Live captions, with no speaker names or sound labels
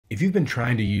If you've been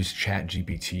trying to use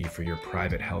ChatGPT for your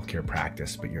private healthcare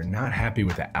practice, but you're not happy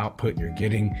with the output you're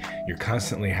getting, you're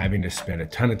constantly having to spend a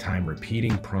ton of time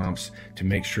repeating prompts to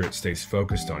make sure it stays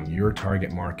focused on your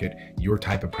target market, your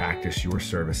type of practice, your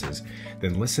services,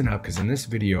 then listen up, because in this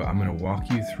video, I'm going to walk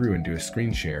you through and do a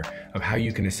screen share of how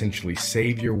you can essentially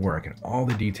save your work and all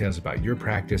the details about your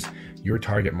practice, your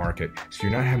target market, so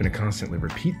you're not having to constantly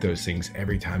repeat those things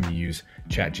every time you use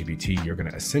ChatGPT. You're going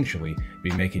to essentially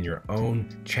be making your own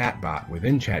chatbot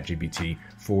within ChatGPT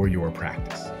for your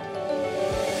practice.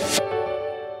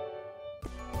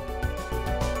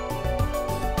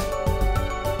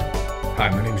 Hi,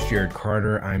 my name is Jared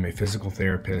Carter. I'm a physical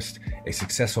therapist, a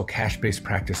successful cash-based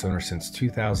practice owner since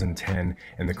 2010,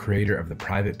 and the creator of the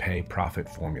Private Pay Profit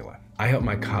Formula. I help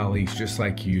my colleagues just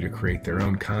like you to create their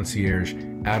own concierge,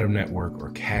 out-of-network,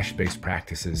 or cash-based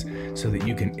practices so that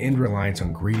you can end reliance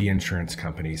on greedy insurance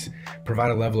companies, provide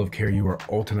a level of care you are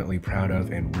ultimately proud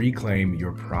of, and reclaim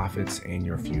your profits and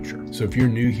your future. So if you're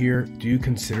new here, do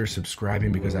consider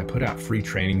subscribing, because I put out free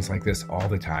trainings like this all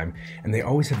the time, and they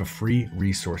always have a free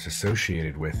resource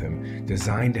associated with them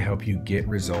designed to help you get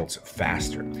results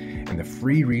faster. And the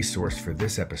free resource for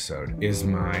this episode is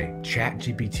my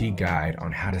ChatGPT guide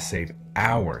on how to save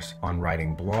hours on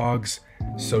writing blogs,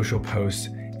 social posts,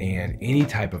 and any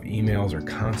type of emails or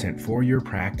content for your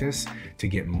practice to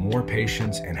get more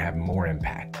patients and have more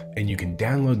impact. And you can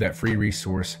download that free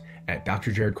resource at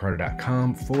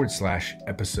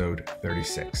drjaredcarter.com/episode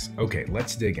 36. Okay,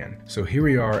 let's dig in. So here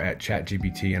we are at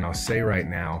ChatGPT, and I'll say right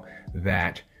now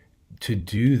that to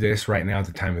do this right now at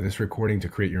the time of this recording, to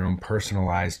create your own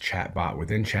personalized chatbot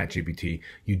within ChatGPT,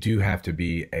 you do have to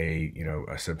be a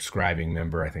subscribing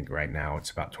member. I think right now it's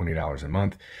about $20 a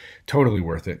month. Totally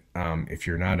worth it. If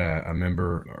you're not a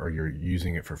member or you're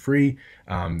using it for free,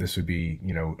 this would be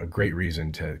a great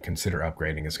reason to consider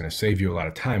upgrading. It's going to save you a lot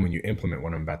of time when you implement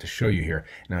what I'm about to show you here,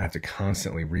 and not have to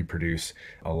constantly reproduce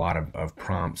a lot of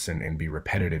prompts and be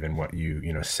repetitive in what you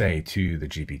say to the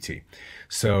GPT.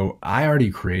 So I already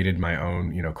created my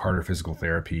own Carter Physical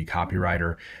Therapy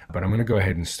copywriter, but I'm going to go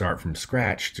ahead and start from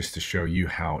scratch just to show you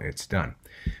how it's done.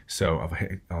 So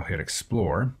I'll hit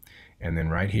explore, and then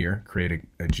right here create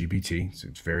a GPT. So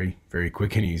it's very, very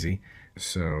quick and easy.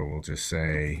 So we'll just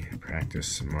say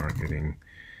practice marketing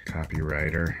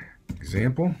copywriter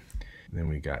example. Then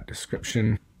we got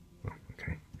description.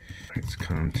 Okay, it's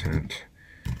content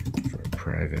for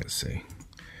private, say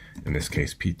in this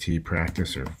case PT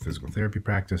practice or physical therapy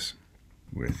practice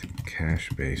with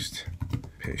cash-based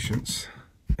patients,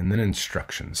 and then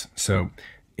instructions. So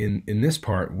in this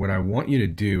part, what I want you to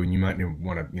do, and you might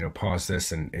want to pause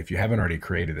this, and if you haven't already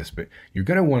created this, but you're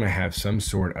going to want to have some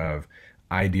sort of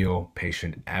ideal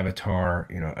patient avatar,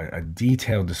 a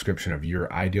detailed description of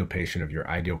your ideal patient, of your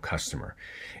ideal customer.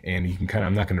 And you can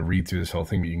I'm not going to read through this whole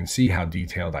thing, but you can see how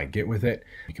detailed I get with it.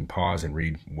 You can pause and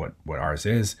read what ours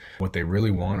is, what they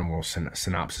really want, and we'll send a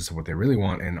synopsis of what they really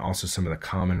want, and also some of the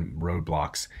common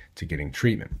roadblocks to getting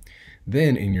treatment.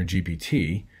 Then in your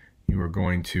GPT, you are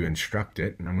going to instruct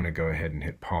it, and I'm going to go ahead and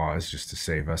hit pause just to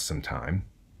save us some time,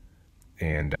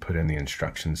 and put in the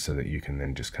instructions so that you can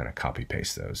then just copy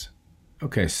paste those.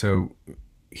 Okay, so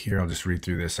here I'll just read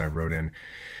through this. I wrote in,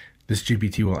 this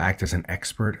GPT will act as an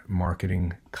expert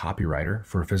marketing copywriter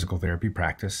for a physical therapy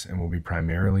practice and will be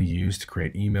primarily used to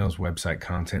create emails, website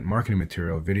content, marketing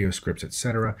material, video scripts,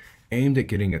 etc., aimed at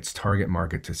getting its target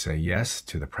market to say yes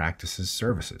to the practice's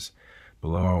services.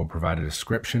 Below, I will provide a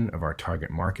description of our target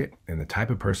market and the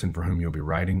type of person for whom you'll be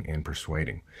writing and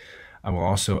persuading. I will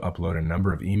also upload a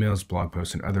number of emails, blog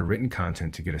posts, and other written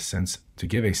content to give a sense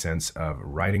of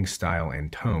writing style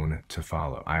and tone to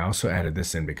follow. I also added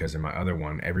this in because in my other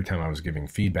one, every time I was giving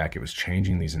feedback, it was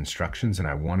changing these instructions, and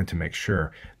I wanted to make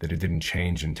sure that it didn't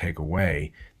change and take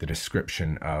away the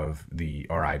description of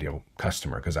our ideal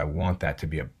customer, because I want that to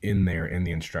be in there in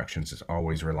the instructions. It's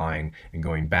always relying and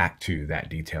going back to that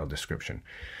detailed description.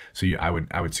 So I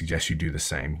would suggest you do the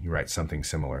same. You write something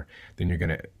similar. Then you're going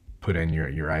to put in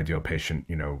your ideal patient,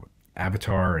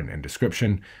 avatar and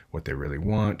description, what they really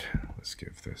want. Let's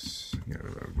give this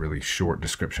a really short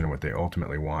description of what they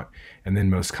ultimately want. And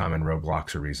then most common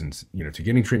roadblocks or reasons, to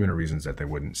getting treatment, or reasons that they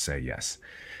wouldn't say yes.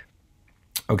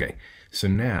 Okay, so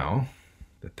now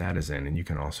that is in, and you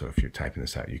can also, if you're typing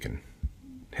this out, you can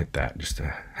hit that just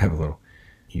to have a little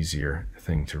easier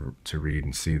thing to read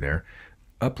and see there.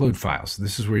 Upload files.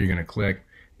 This is where you're going to click,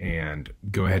 and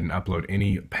go ahead and upload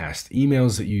any past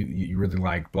emails that you really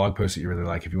like, blog posts that you really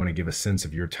like. If you want to give a sense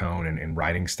of your tone and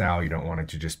writing style, you don't want it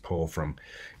to just pull from,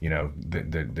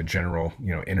 the general,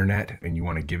 internet, and you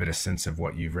want to give it a sense of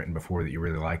what you've written before that you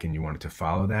really like, and you want it to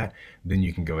follow that, then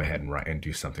you can go ahead and write and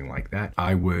do something like that.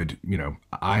 I would,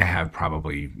 I have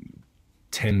probably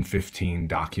 10, 15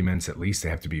 documents at least. They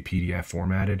have to be PDF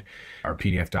formatted, or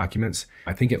PDF documents.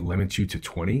 I think it limits you to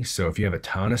 20. So if you have a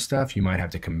ton of stuff, you might have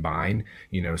to combine,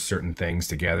 certain things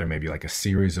together, maybe like a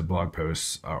series of blog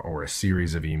posts or a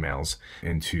series of emails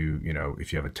into,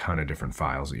 if you have a ton of different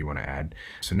files that you want to add.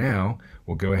 So now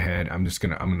we'll go ahead. I'm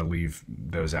going to leave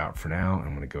those out for now.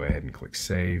 I'm going to go ahead and click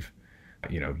save.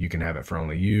 You can have it for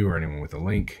only you or anyone with a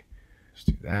link. Let's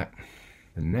do that.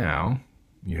 And now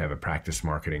you have a practice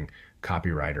marketing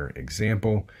copywriter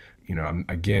example.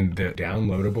 Again, the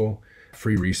downloadable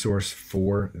free resource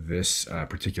for this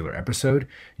particular episode,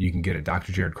 you can get at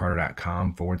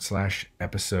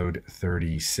drjaredcarter.com/episode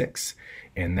 36.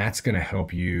 And that's going to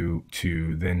help you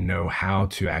to then know how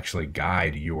to actually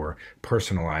guide your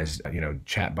personalized,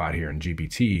 chatbot here in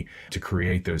GPT to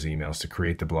create those emails, to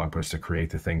create the blog posts, to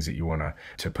create the things that you want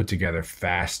to put together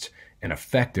fast and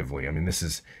effectively. I mean,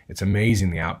 it's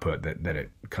amazing the output that it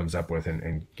comes up with,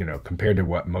 and compared to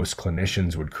what most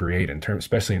clinicians would create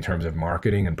especially in terms of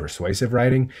marketing and persuasive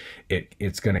writing,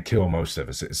 it's going to kill most of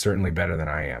us. It's certainly better than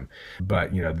I am.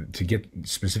 But, to get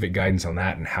specific guidance on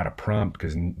that and how to prompt,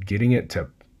 because getting it to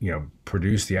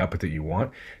produce the output that you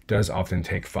want does often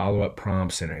take follow-up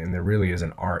prompts, and there really is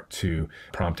an art to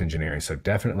prompt engineering. So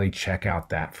definitely check out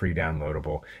that free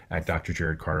downloadable at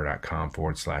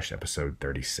drjaredcarter.com/episode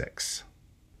 36.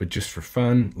 But just for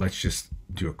fun, let's just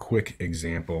do a quick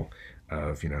example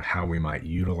of, how we might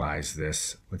utilize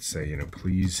this. Let's say,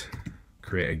 please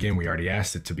create, again, we already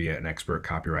asked it to be an expert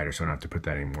copywriter, so I don't have to put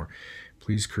that anymore.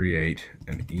 Please create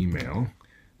an email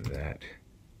that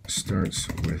starts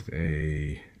with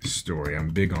a story. I'm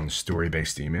big on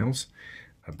story-based emails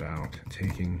about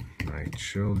taking my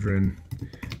children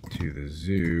to the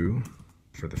zoo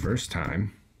for the first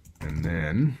time, and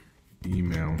then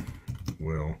email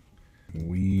will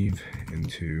weave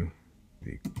into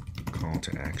the call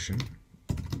to action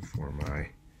for my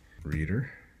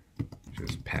reader, which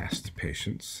is past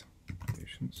patients,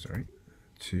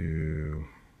 to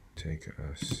take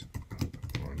us up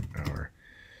on our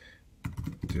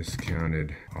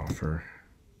discounted offer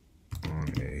on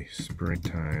a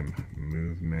springtime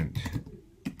movement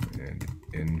and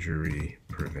injury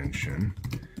prevention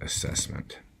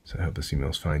assessment. So I hope this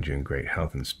email finds you in great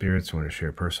health and spirits. I want to share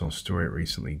a personal story. It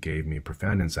recently gave me a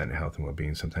profound insight into health and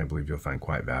well-being, something I believe you'll find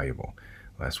quite valuable.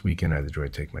 Last weekend, I had the joy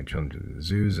of taking my children to the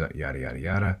zoos, yada, yada,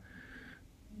 yada.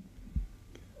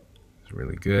 It's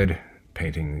really good.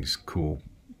 Painting this cool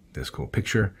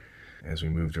picture. As we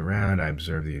moved around, I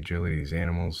observed the agility of these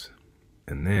animals.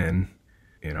 And then,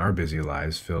 in our busy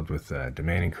lives filled with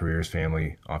demanding careers,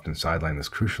 family often sideline this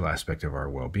crucial aspect of our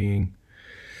well-being.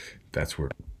 That's where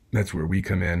we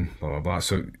come in, blah, blah, blah.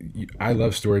 So I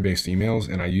love story-based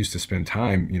emails, and I used to spend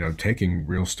time, taking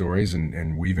real stories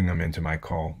and weaving them into my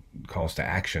calls to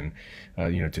action,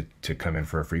 to come in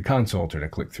for a free consult or to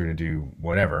click through to do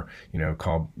whatever,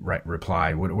 call, write,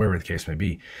 reply, whatever the case may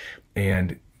be.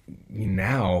 And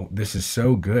now this is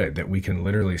so good that we can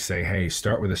literally say, hey,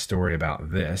 start with a story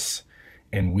about this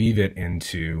and weave it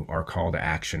into our call to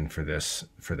action for this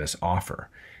offer.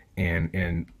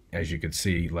 And as you could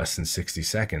see, less than 60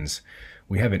 seconds,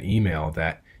 we have an email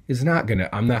that is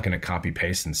I'm not gonna copy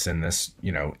paste and send this,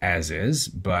 as is,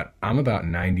 but I'm about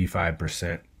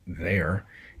 95% there.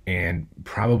 And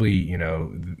probably,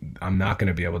 I'm not going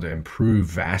to be able to improve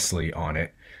vastly on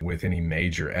it with any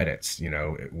major edits.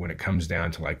 When it comes down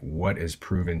to like what is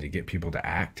proven to get people to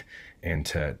act and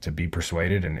to be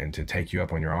persuaded and to take you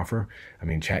up on your offer. I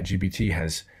mean, ChatGPT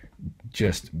has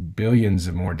just billions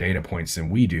of more data points than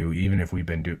we do, even if we've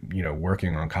been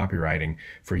working on copywriting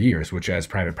for years, which as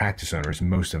private practice owners,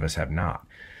 most of us have not.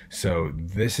 So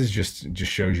this is just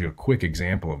shows you a quick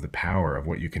example of the power of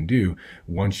what you can do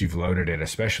once you've loaded it,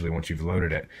 especially once you've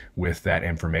loaded it with that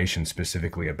information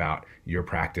specifically about your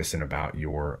practice and about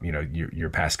your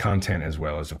past content, as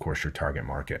well as, of course, your target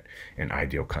market and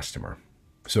ideal customer.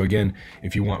 So again,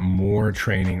 if you want more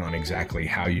training on exactly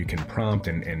how you can prompt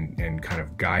and kind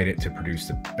of guide it to produce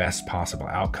the best possible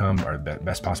outcome or the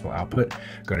best possible output,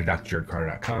 go to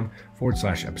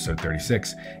drjaredcarter.com/episode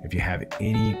 36. If you have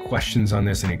any questions on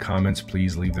this, any comments,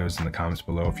 please leave those in the comments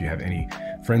below. If you have any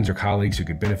friends or colleagues who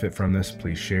could benefit from this,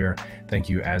 please share. Thank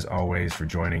you as always for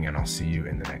joining, and I'll see you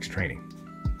in the next training.